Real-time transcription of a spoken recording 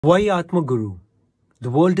Why AatmaGuru? The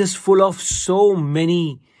world is full of so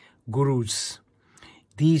many gurus.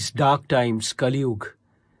 These dark times, Kali-yuga,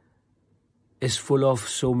 is full of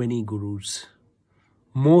so many gurus.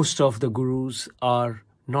 Most of the gurus are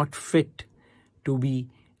not fit to be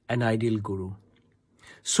an ideal guru.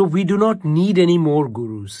 So we do not need any more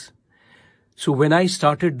gurus. So when I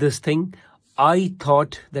started this thing, I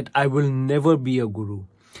thought that I will never be a guru.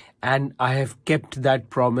 And I have kept that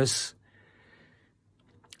promise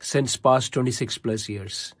since past 26 plus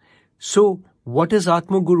years. So what is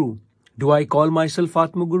AatmaGuru? Do I call myself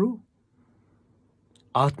AatmaGuru?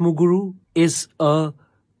 AatmaGuru is a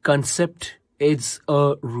concept, it's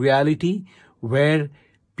a reality where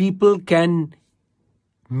people can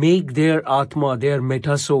make their Atma, their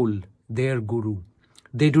meta soul, their guru.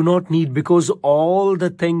 They do not need, because all the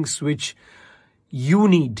things which you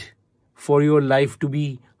need for your life to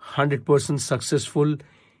be 100% successful,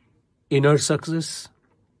 inner success,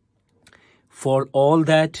 for all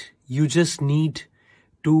that, you just need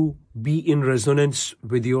to be in resonance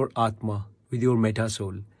with your Atma, with your meta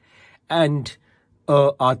soul. And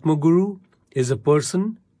AatmaGuru is a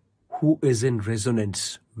person who is in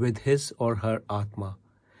resonance with his or her Atma.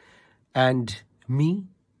 And me,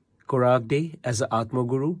 Korak, as an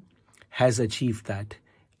AatmaGuru, has achieved that.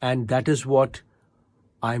 And that is what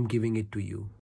I'm giving it to you.